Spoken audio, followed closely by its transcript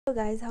Hello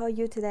guys, how are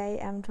you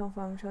today? I'm Chong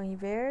from ChongYi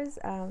Bears.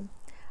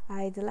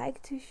 I'd like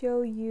to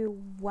show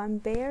you one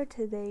bear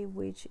today,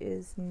 which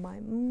is my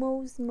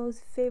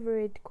most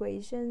favorite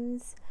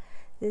creations.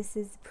 This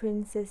is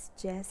Princess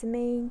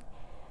Jasmine.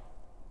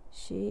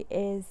 She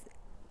is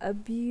a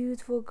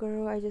beautiful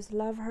girl. I just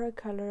love her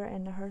color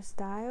and her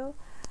style.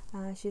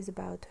 She's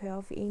about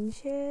 12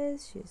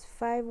 inches. She's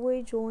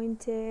 5-way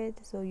jointed,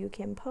 so you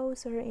can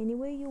pose her any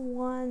way you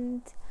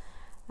want.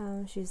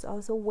 She's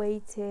also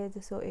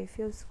weighted, so it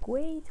feels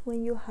great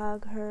when you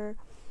hug her.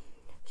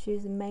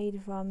 She's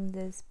made from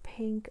this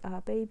pink,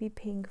 baby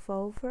pink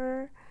faux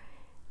fur,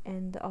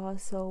 and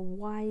also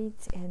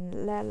white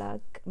and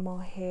lilac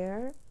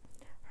mohair.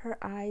 Her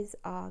eyes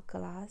are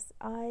glass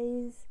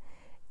eyes.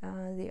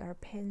 They are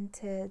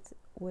painted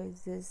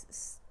with this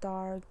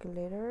star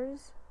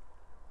glitters.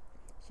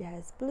 She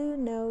has blue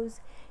nose,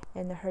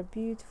 and her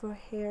beautiful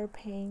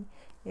hairpin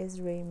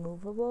is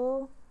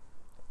removable.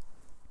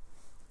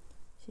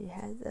 She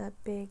has a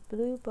big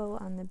blue bow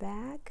on the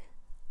back.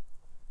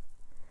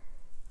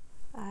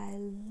 I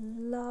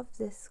love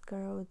this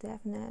girl.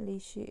 Definitely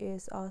she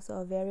is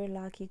also a very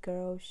lucky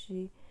girl.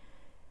 She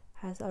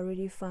has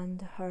already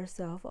found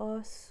herself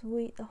a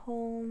sweet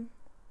home.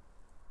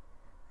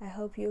 I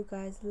hope you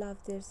guys love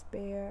this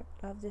bear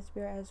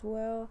as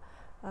well.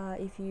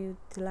 If you'd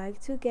like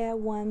to get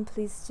one,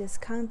 please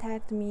just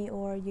contact me,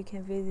 or you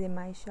can visit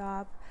my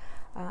shop.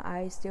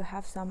 I still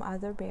have some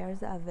other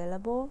bears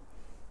available.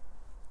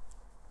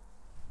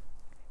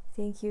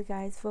 Thank you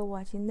guys for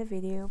watching the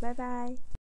video. Bye bye.